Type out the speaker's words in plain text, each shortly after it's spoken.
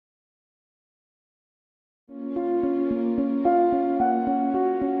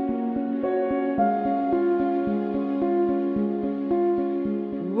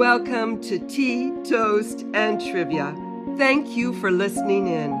Welcome to Tea, Toast, and Trivia. Thank you for listening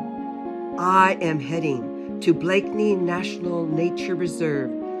in. I am heading to Blakeney National Nature Reserve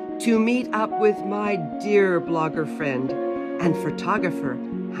to meet up with my dear blogger friend and photographer,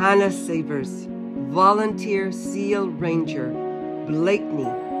 Hannah Savers, volunteer seal ranger, Blakeney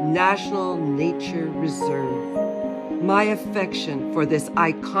National Nature Reserve. My affection for this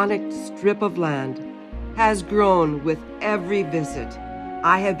iconic strip of land has grown with every visit.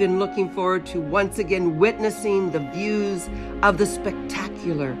 I have been looking forward to once again witnessing the views of the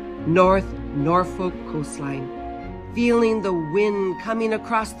spectacular North Norfolk coastline, feeling the wind coming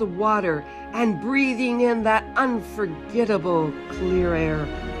across the water and breathing in that unforgettable clear air.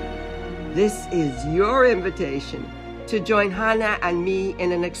 This is your invitation to join Hannah and me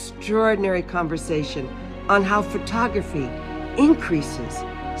in an extraordinary conversation on how photography increases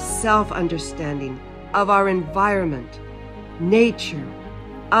self-understanding of our environment, nature,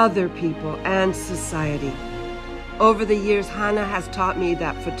 other people, and society. Over the years, Hannah has taught me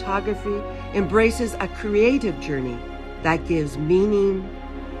that photography embraces a creative journey that gives meaning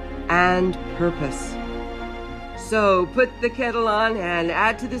and purpose. So put the kettle on and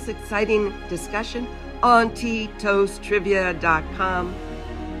add to this exciting discussion on teatoasttrivia.com.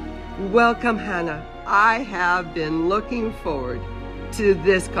 Welcome, Hannah. I have been looking forward to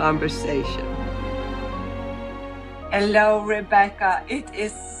this conversation. Hello, Rebecca. It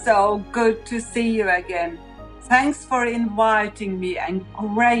is so good to see you again. Thanks for inviting me, and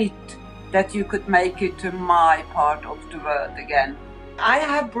great that you could make it to my part of the world again. I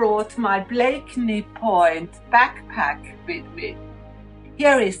have brought my Blakeney Point backpack with me.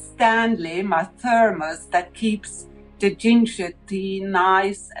 Here is Stanley, my thermos that keeps the ginger tea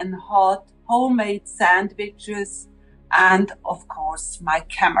nice and hot, homemade sandwiches, and of course my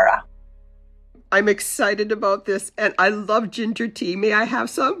camera. I'm excited about this, and I love ginger tea. May I have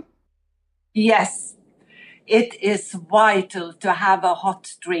some? Yes, it is vital to have a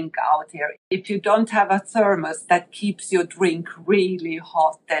hot drink out here. If you don't have a thermos that keeps your drink really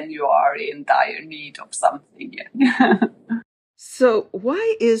hot, then you are in dire need of something. So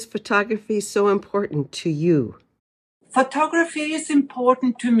why is photography so important to you? Photography is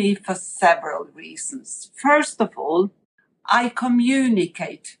important to me for several reasons. First of all, I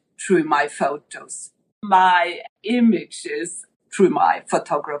communicate through my photos. My images through my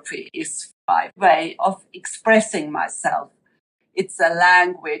photography is my way of expressing myself. It's a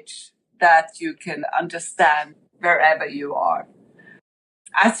language that you can understand wherever you are.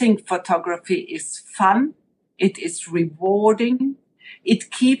 I think photography is fun. It is rewarding.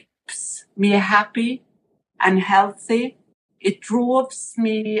 It keeps me happy and healthy. It draws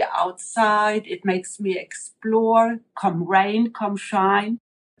me outside. It makes me explore, come rain, come shine.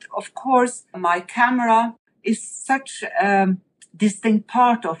 Of course, my camera is such a distinct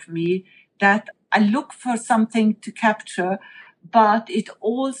part of me that I look for something to capture, but it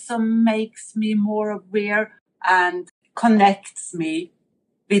also makes me more aware and connects me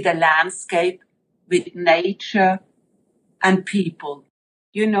with the landscape, with nature and people.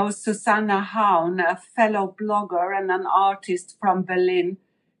 You know, Susanna Haun, a fellow blogger and an artist from Berlin,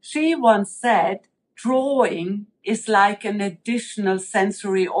 she once said, drawing is like an additional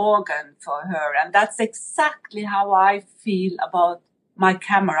sensory organ for her. And that's exactly how I feel about my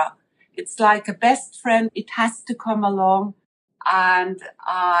camera. It's like a best friend. It has to come along, and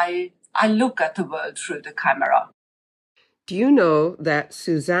I look at the world through the camera. Do you know that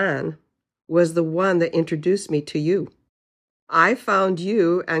Suzanne was the one that introduced me to you? I found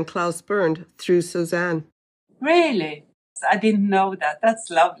you and Klaus Bernd through Suzanne. Really? I didn't know that.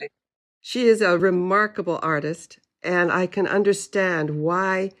 That's lovely. She is a remarkable artist, and I can understand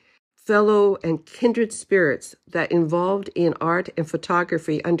why fellow and kindred spirits that involved in art and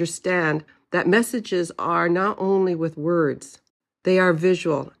photography understand that messages are not only with words, they are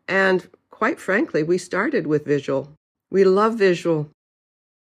visual. And quite frankly, we started with visual. We love visual.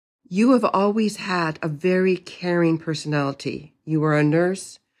 You have always had a very caring personality. You were a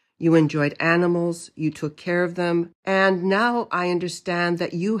nurse. You enjoyed animals, you took care of them, and now I understand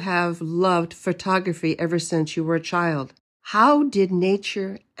that you have loved photography ever since you were a child. How did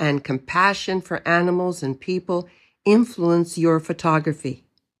nature and compassion for animals and people influence your photography?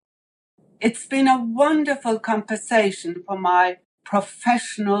 It's been a wonderful compensation for my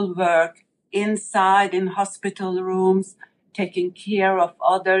professional work inside in hospital rooms, taking care of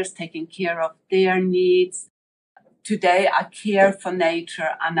others, taking care of their needs. Today, I care for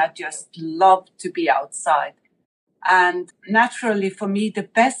nature and I just love to be outside. And naturally, for me, the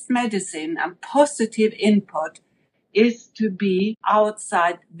best medicine and positive input is to be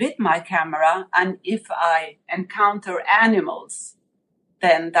outside with my camera. And if I encounter animals,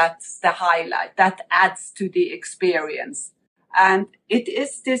 then that's the highlight. That adds to the experience. And it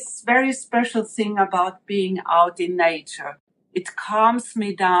is this very special thing about being out in nature. It calms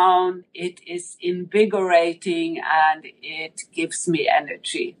me down, it is invigorating, and it gives me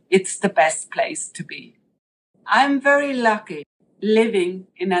energy. It's the best place to be. I'm very lucky living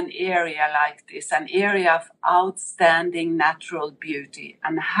in an area like this, an area of outstanding natural beauty,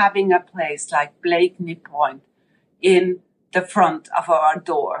 and having a place like Blakeney Point in the front of our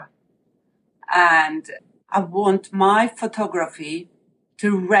door. And I want my photography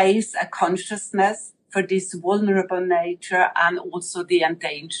to raise a consciousness for this vulnerable nature and also the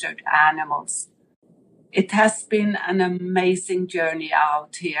endangered animals. It has been an amazing journey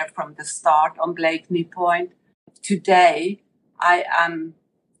out here from the start on Blakeney Point. Today, I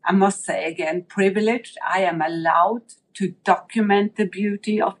must say again, privileged. I am allowed to document the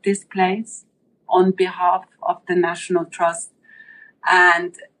beauty of this place on behalf of the National Trust,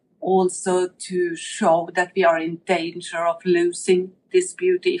 and also to show that we are in danger of losing this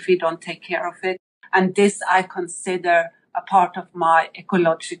beauty if we don't take care of it. And this I consider a part of my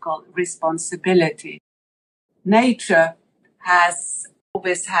ecological responsibility. Nature has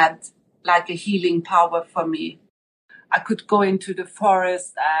always had like a healing power for me. I could go into the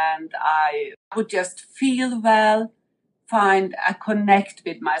forest and I would just feel well, find a connect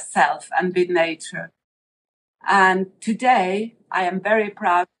with myself and with nature. And today I am very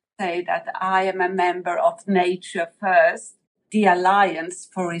proud to say that I am a member of Nature First, the Alliance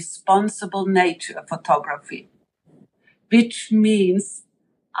for Responsible Nature Photography, which means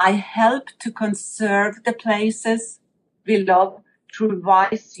I help to conserve the places we love through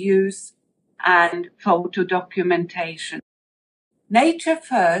wise use and photo documentation. Nature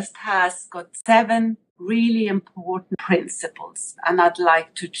First has got 7 really important principles, and I'd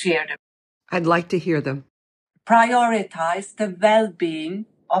like to share them. I'd like to hear them. Prioritize the well-being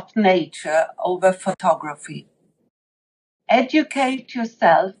of nature over photography. Educate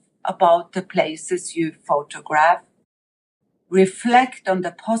yourself about the places you photograph. Reflect on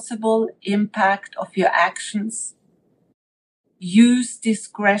the possible impact of your actions. Use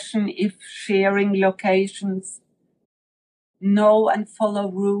discretion if sharing locations. Know and follow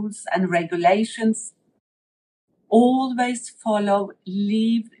rules and regulations. Always follow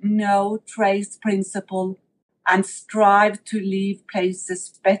leave no trace principle and strive to leave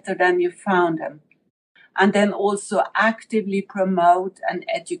places better than you found them. And then also actively promote and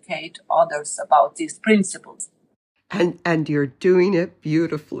educate others about these principles. And you're doing it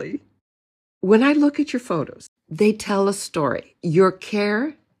beautifully. When I look at your photos, they tell a story. Your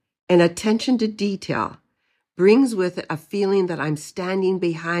care and attention to detail brings with it a feeling that I'm standing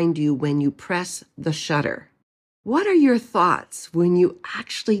behind you when you press the shutter. What are your thoughts when you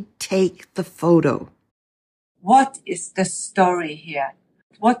actually take the photo? What is the story here?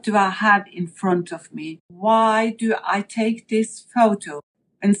 What do I have in front of me? Why do I take this photo?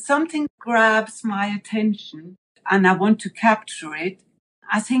 When something grabs my attention and I want to capture it,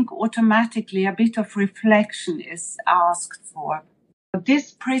 I think automatically a bit of reflection is asked for.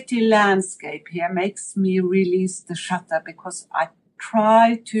 This pretty landscape here makes me release the shutter because I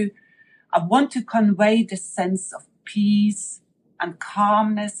want to convey the sense of peace and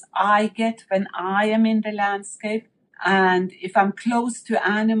calmness I get when I am in the landscape. And if I'm close to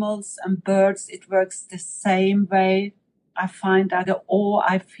animals and birds, it works the same way. I find that the awe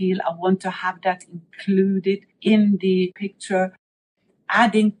I feel, I want to have that included in the picture.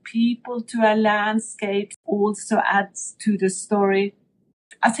 Adding people to a landscape also adds to the story.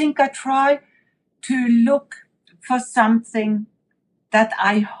 I think I try to look for something that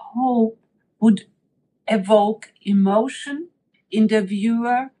I hope would evoke emotion in the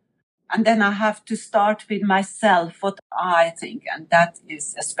viewer. And then I have to start with myself, what I think. And that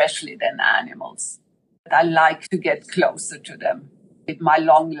is especially then animals. I like to get closer to them with my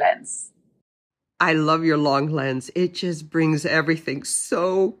long lens. I love your long lens. It just brings everything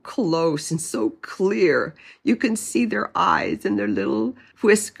so close and so clear. You can see their eyes and their little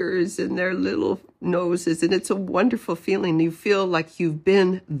whiskers and their little noses. And it's a wonderful feeling. You feel like you've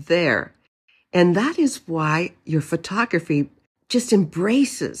been there. And that is why your photography just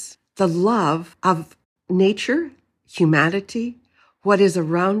embraces the love of nature, humanity, what is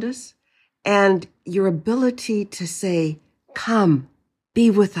around us, and your ability to say, come, be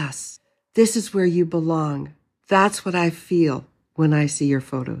with us. This is where you belong. That's what I feel when I see your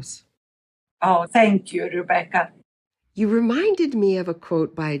photos. Oh, thank you, Rebecca. You reminded me of a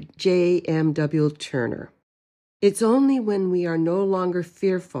quote by J.M.W. Turner. It's only when we are no longer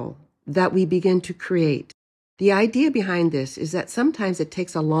fearful that we begin to create. The idea behind this is that sometimes it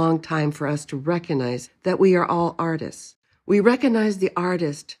takes a long time for us to recognize that we are all artists. We recognize the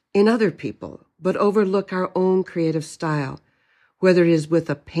artist in other people, but overlook our own creative style, whether it is with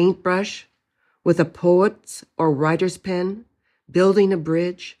a paintbrush, with a poet's or writer's pen, building a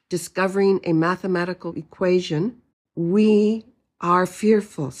bridge, discovering a mathematical equation. We are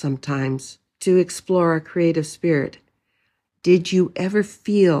fearful sometimes to explore our creative spirit. Did you ever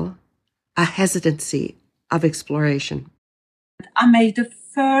feel a hesitancy of exploration? I made the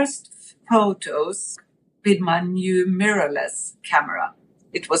first photos with my new mirrorless camera.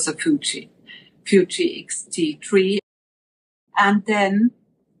 It was a Fuji X-T3. And then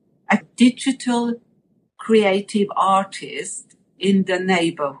a digital creative artist in the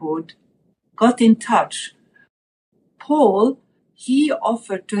neighborhood got in touch. Paul, he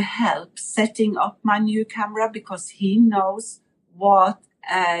offered to help setting up my new camera because he knows what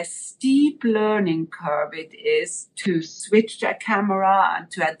a steep learning curve it is to switch a camera and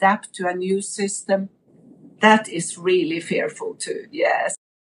to adapt to a new system. That is really fearful too, yes.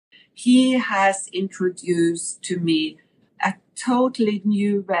 He has introduced to me a totally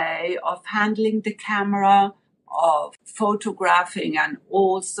new way of handling the camera, of photographing, and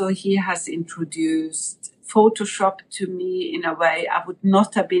also he has introduced Photoshop to me in a way I would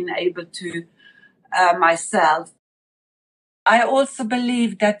not have been able to myself. I also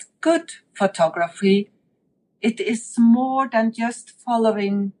believe that good photography, it is more than just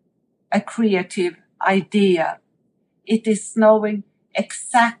following a creative idea. It is knowing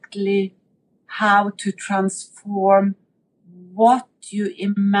exactly how to transform what you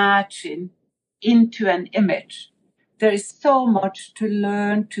imagine into an image. There is so much to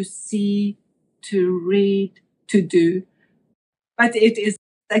learn, to see, to read, to do, but it is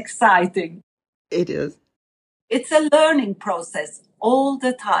exciting. It is. It's a learning process all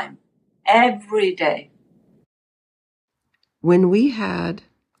the time, every day. When we had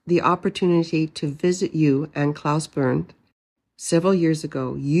the opportunity to visit you and Klaus Berndt several years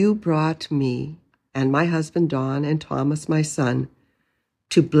ago, you brought me and my husband Don and Thomas, my son,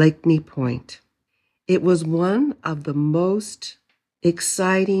 to Blakeney Point. It was one of the most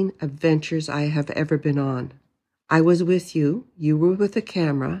exciting adventures I have ever been on. I was with you, you were with the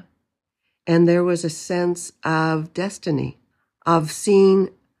camera, and there was a sense of destiny, of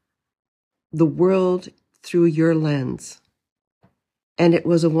seeing the world through your lens. And it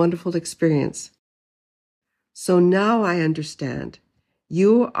was a wonderful experience. So now I understand.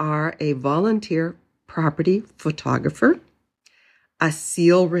 You are a volunteer property photographer, a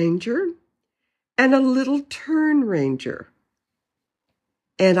seal ranger, and a little turn ranger.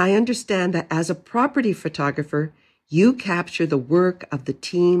 And I understand that as a property photographer, you capture the work of the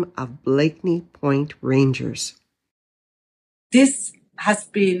team of Blakeney Point Rangers. This has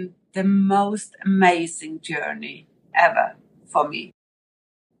been the most amazing journey ever for me.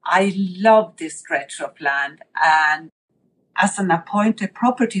 I love this stretch of land, and as an appointed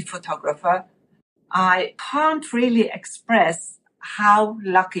property photographer, I can't really express how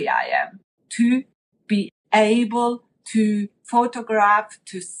lucky I am to be able to photograph,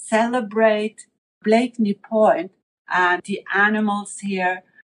 to celebrate Blakeney Point and the animals here,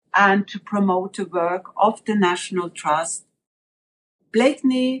 and to promote the work of the National Trust.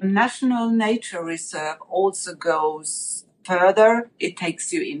 Blakeney National Nature Reserve also goes further. It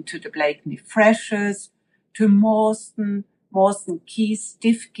takes you into the Blakeney Freshers, to Morston Keys,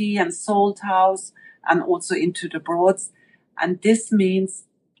 Stiffkey and Salthouse, and also into the Broads. And this means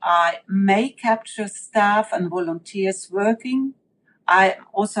I may capture staff and volunteers working. I'm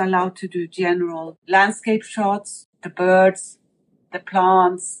also allowed to do general landscape shots, the birds, the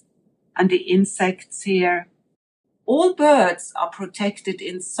plants, and the insects here. All birds are protected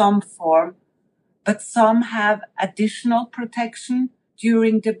in some form, but some have additional protection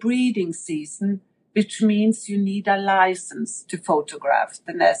during the breeding season, which means you need a license to photograph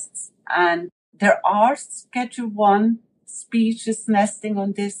the nests. And there are Schedule 1 species nesting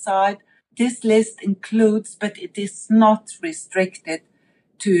on this side. This list includes, but it is not restricted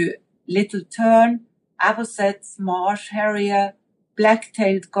to little tern, avocets, marsh harrier,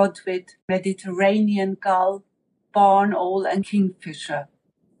 black-tailed godwit, Mediterranean gull, barn owl and kingfisher.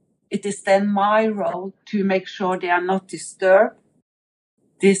 It is then my role to make sure they are not disturbed.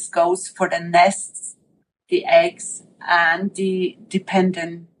 This goes for the nests, the eggs, and the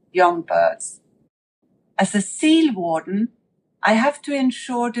dependent young birds. As a seal warden, I have to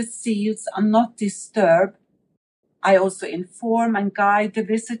ensure the seals are not disturbed. I also inform and guide the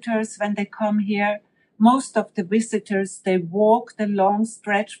visitors when they come here. Most of the visitors, they walk the long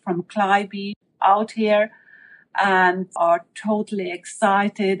stretch from Clyde out here and are totally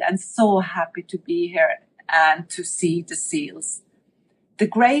excited and so happy to be here and to see the seals. The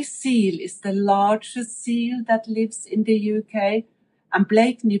grey seal is the largest seal that lives in the UK, and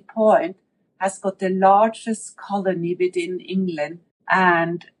Blakeney Point has got the largest colony within England,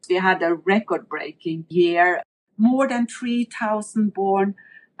 and we had a record-breaking year, more than 3,000 born,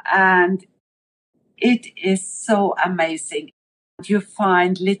 and it is so amazing. You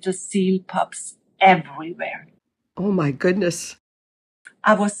find little seal pups everywhere. Oh my goodness.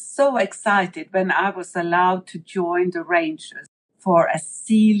 I was so excited when I was allowed to join the rangers for a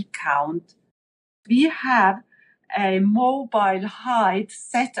seal count. We have a mobile hide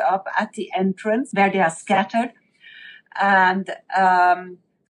set up at the entrance where they are scattered. And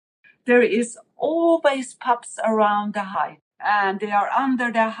there is always pups around the hide. And they are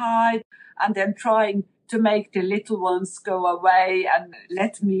under the hide and then trying to make the little ones go away and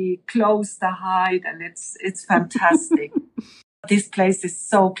let me close the hide. And it's fantastic. This place is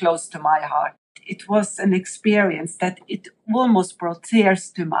so close to my heart. It was an experience that it almost brought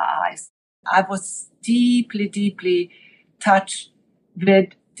tears to my eyes. I was deeply, deeply touched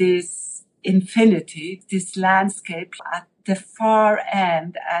with this infinity, this landscape at the far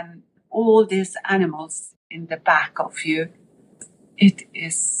end and all these animals in the back of you. It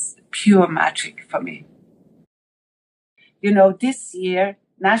is pure magic for me. You know, this year,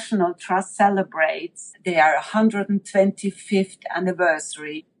 National Trust celebrates their 125th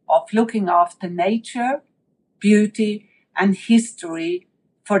anniversary of looking after nature, beauty, and history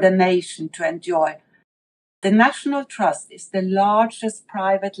for the nation to enjoy. The National Trust is the largest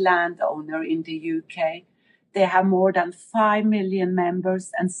private landowner in the UK. They have more than 5 million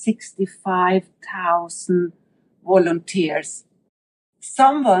members and 65,000 volunteers.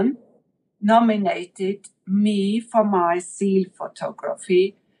 Someone nominated me for my seal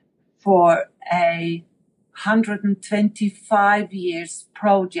photography for a 125 years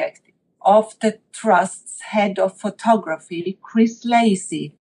project of the Trust's head of photography, Chris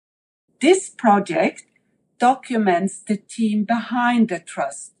Lacey. This project documents the team behind the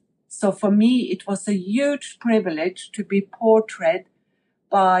Trust. So for me, it was a huge privilege to be portrayed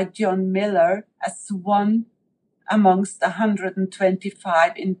by John Miller as one amongst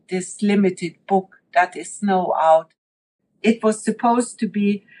 125 in this limited book that is now out. It was supposed to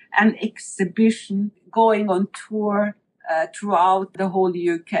be an exhibition going on tour throughout the whole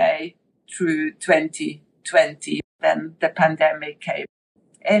UK through 2020, then the pandemic came.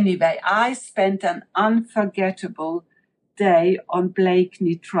 Anyway, I spent an unforgettable day on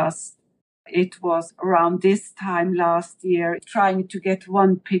Blakeney Trust. It was around this time last year, trying to get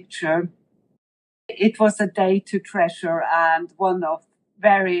one picture. It was a day to treasure and one of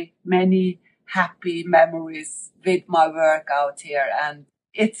very many happy memories with my work out here. And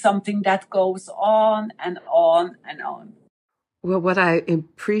it's something that goes on and on and on. Well, what I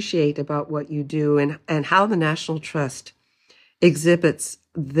appreciate about what you do and how the National Trust exhibits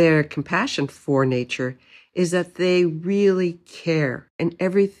their compassion for nature is that they really care in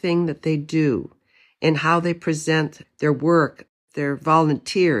everything that they do and how they present their work, their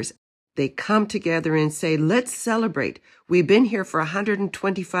volunteers. They come together and say, let's celebrate. We've been here for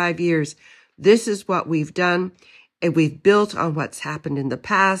 125 years. This is what we've done, and we've built on what's happened in the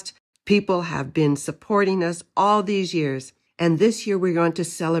past. People have been supporting us all these years, and this year we're going to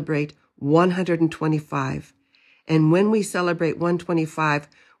celebrate 125. And when we celebrate 125,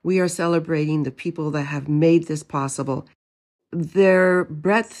 we are celebrating the people that have made this possible. Their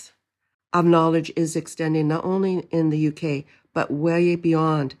breadth of knowledge is extending not only in the UK, but way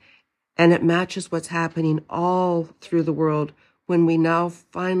beyond. And it matches what's happening all through the world when we now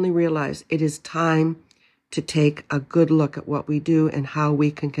finally realize it is time to take a good look at what we do and how we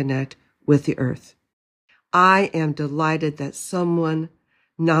can connect with the earth. I am delighted that someone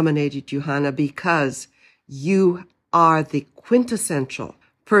nominated you, Hannah, because you are the quintessential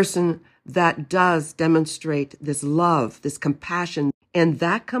person that does demonstrate this love, this compassion, and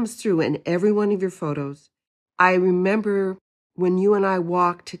that comes through in every one of your photos. I remember when you and I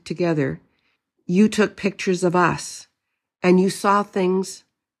walked together, you took pictures of us and you saw things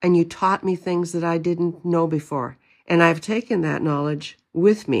and you taught me things that I didn't know before. And I've taken that knowledge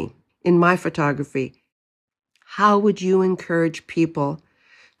with me in my photography. How would you encourage people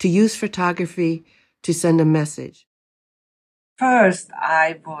to use photography to send a message? First,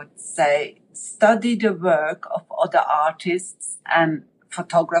 I would say study the work of other artists and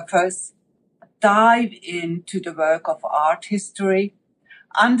photographers. Dive into the work of art history,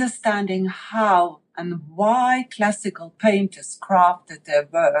 understanding how and why classical painters crafted their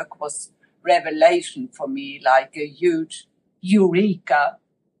work was revelation for me, like a huge eureka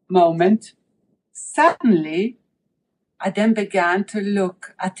moment. Suddenly, I then began to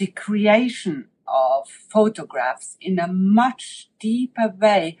look at the creation of photographs in a much deeper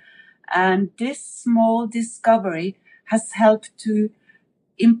way. And this small discovery has helped to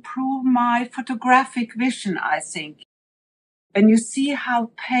improve my photographic vision, I think. When you see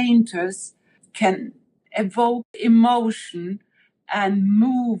how painters can evoke emotion and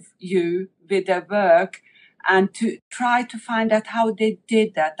move you with their work, and to try to find out how they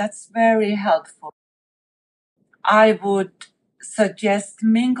did that, that's very helpful. I would suggest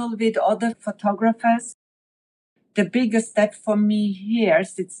mingle with other photographers. The biggest step for me here,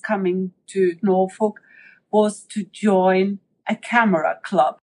 since coming to Norfolk, was to join a camera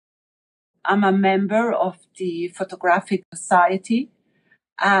club. I'm a member of the Photographic Society,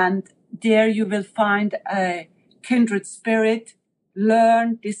 and there you will find a kindred spirit,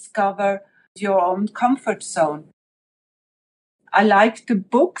 learn, discover your own comfort zone. I like the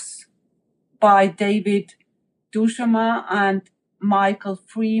books by David Duchamp and Michael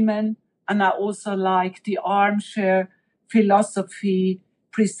Freeman, and I also like the armchair philosophy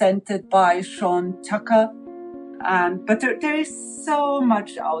presented by Sean Tucker. But there is so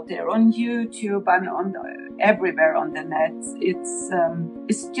much out there on YouTube and on everywhere on the net.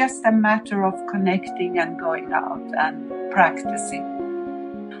 It's just a matter of connecting and going out and practicing.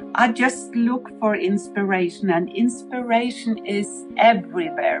 I just look for inspiration, and inspiration is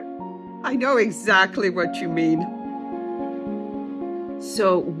everywhere. I know exactly what you mean.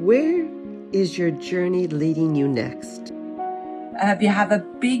 So where is your journey leading you next? We have a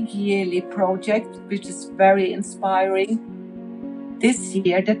big yearly project, which is very inspiring. This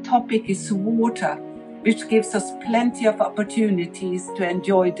year, the topic is water, which gives us plenty of opportunities to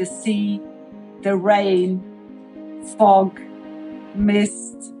enjoy the sea, the rain, fog,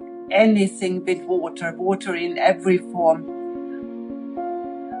 mist, anything with water in every form.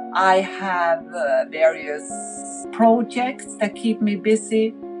 I have various projects that keep me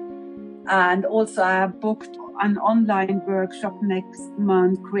busy, and also I have booked an online workshop next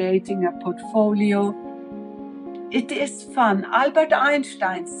month, creating a portfolio. It is fun. Albert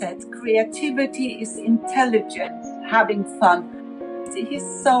Einstein said, creativity is intelligence, having fun. He's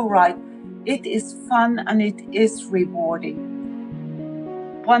so right. It is fun and it is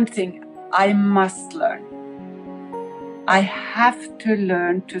rewarding. One thing I must learn. I have to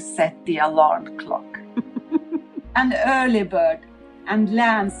learn to set the alarm clock. An early bird and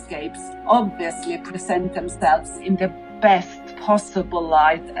landscapes obviously present themselves in the best possible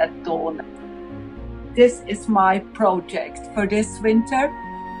light at dawn. This is my project for this winter,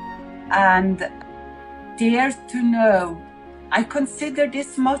 and dare to know. I consider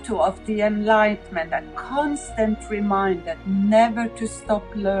this motto of the Enlightenment a constant reminder never to stop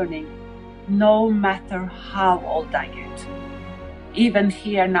learning, no matter how old I get. Even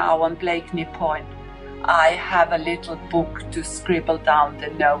here now on Blakeney Point, I have a little book to scribble down the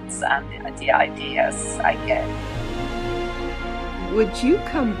notes and the ideas I get. Would you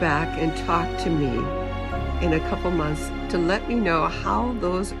come back and talk to me in a couple months to let me know how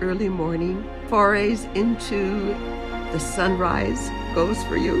those early morning forays into the sunrise goes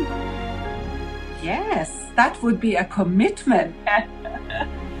for you? Yes, that would be a commitment.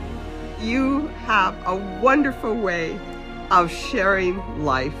 You have a wonderful way of sharing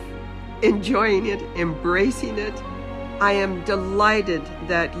life, enjoying it, embracing it. I am delighted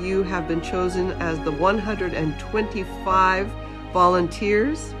that you have been chosen as the 125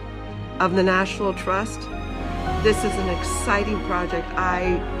 volunteers of the National Trust. This is an exciting project. I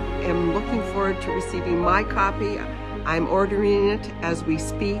am looking forward to receiving my copy. I'm ordering it as we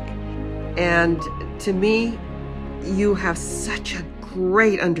speak. And to me, you have such a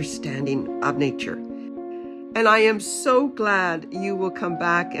great understanding of nature. And I am so glad you will come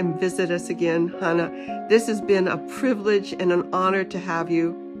back and visit us again, Hanna. This has been a privilege and an honor to have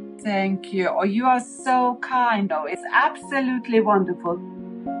you. Thank you. Oh, you are so kind. Oh, it's absolutely wonderful.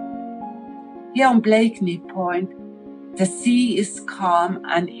 Here on Blakeney Point, the sea is calm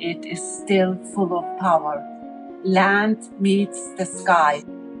and it is still full of power. Land meets the sky.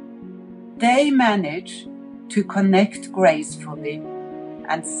 They manage to connect gracefully,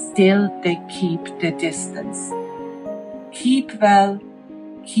 and still they keep the distance. Keep well,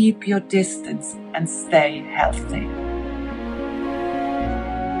 keep your distance, and stay healthy.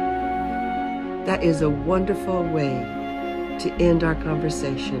 That is a wonderful way to end our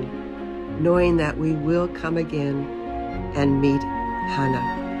conversation, knowing that we will come again and meet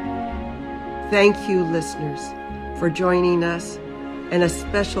Hanna. Thank you, listeners, for joining us, and a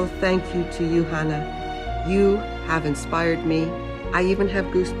special thank you to you, Hanna. You have inspired me. I even have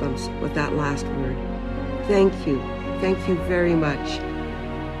goosebumps with that last word. Thank you. Thank you very much.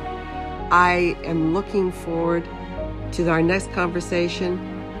 I am looking forward to our next conversation.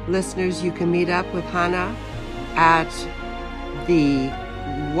 Listeners, you can meet up with Hannah at the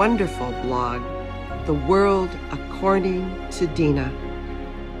wonderful blog, The World According to Dina.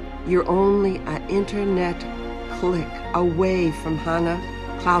 You're only an internet click away from Hannah,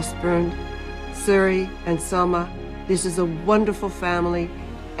 Klaus Bernd, Suri, and Selma. This is a wonderful family,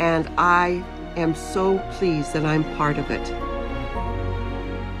 and I am so pleased that I'm part of it.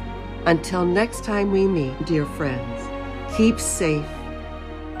 Until next time we meet, dear friends, keep safe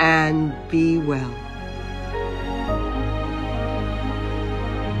and be well.